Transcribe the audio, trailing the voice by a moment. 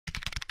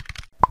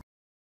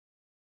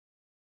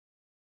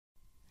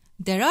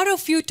There are a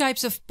few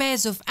types of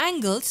pairs of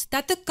angles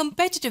that the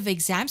competitive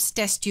exams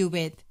test you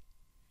with.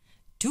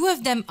 Two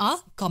of them are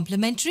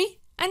complementary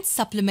and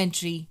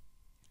supplementary.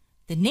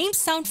 The names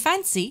sound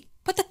fancy,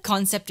 but the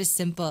concept is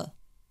simple.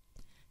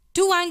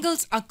 Two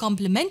angles are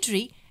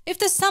complementary if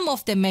the sum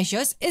of their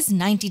measures is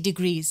 90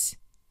 degrees.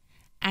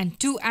 And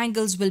two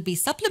angles will be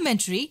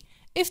supplementary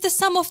if the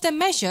sum of their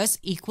measures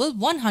equal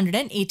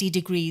 180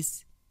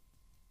 degrees.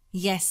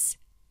 Yes,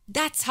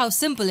 that's how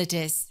simple it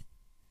is.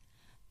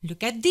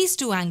 Look at these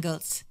two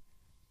angles.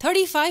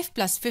 35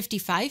 plus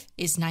 55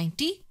 is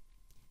 90.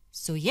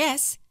 So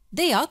yes,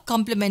 they are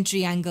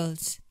complementary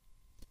angles.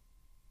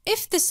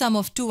 If the sum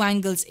of two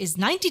angles is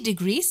 90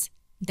 degrees,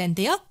 then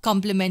they are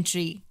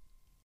complementary.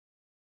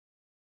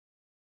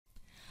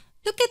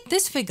 Look at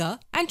this figure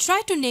and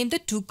try to name the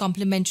two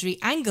complementary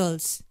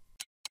angles.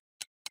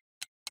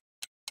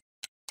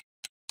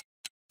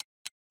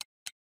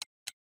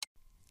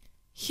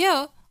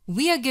 Here,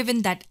 we are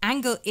given that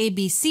angle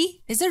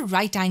ABC is a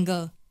right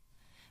angle,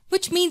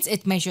 which means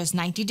it measures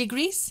 90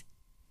 degrees.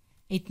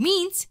 It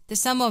means the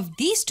sum of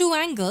these two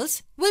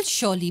angles will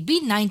surely be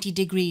 90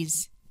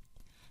 degrees.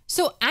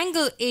 So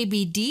angle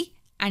ABD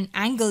and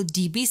angle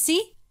DBC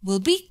will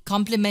be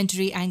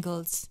complementary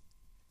angles.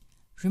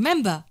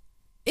 Remember,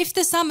 if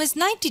the sum is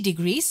 90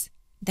 degrees,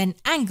 then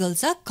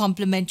angles are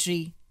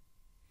complementary.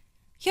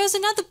 Here's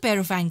another pair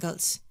of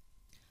angles.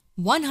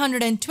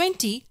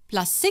 120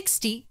 plus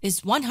 60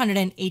 is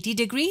 180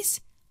 degrees,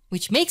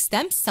 which makes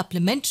them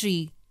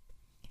supplementary.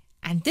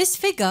 And this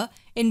figure,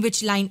 in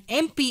which line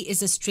MP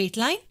is a straight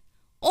line,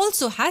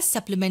 also has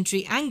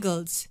supplementary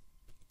angles.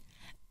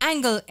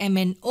 Angle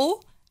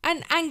MNO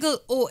and angle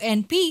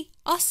ONP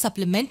are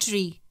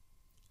supplementary.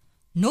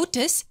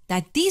 Notice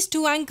that these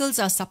two angles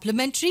are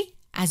supplementary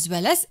as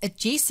well as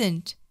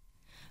adjacent.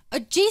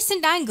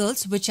 Adjacent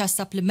angles which are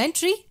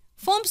supplementary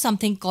form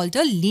something called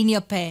a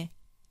linear pair.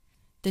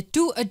 The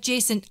two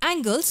adjacent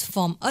angles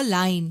form a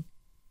line.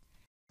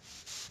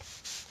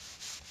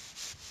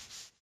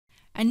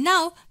 And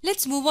now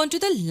let's move on to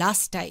the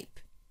last type.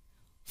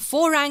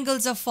 Four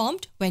angles are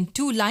formed when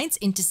two lines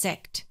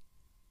intersect.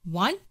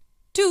 1,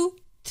 2,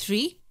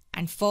 3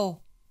 and 4.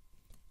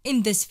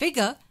 In this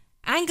figure,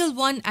 angle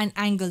 1 and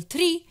angle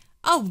 3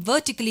 are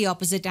vertically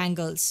opposite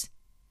angles.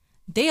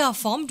 They are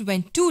formed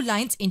when two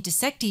lines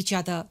intersect each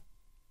other.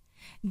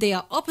 They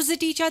are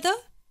opposite each other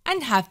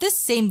and have the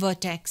same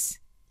vertex.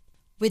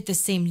 With the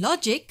same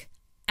logic,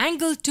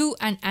 angle 2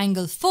 and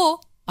angle 4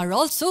 are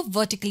also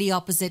vertically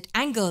opposite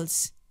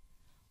angles.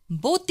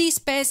 Both these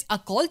pairs are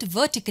called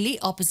vertically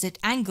opposite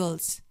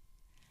angles.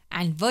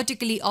 And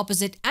vertically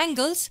opposite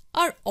angles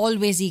are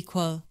always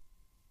equal.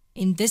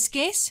 In this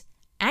case,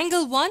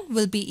 angle 1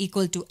 will be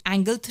equal to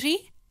angle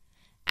 3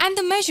 and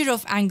the measure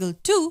of angle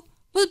 2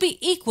 will be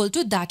equal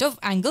to that of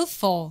angle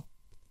 4.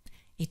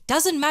 It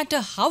doesn't matter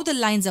how the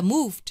lines are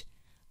moved.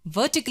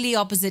 Vertically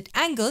opposite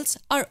angles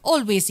are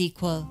always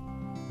equal.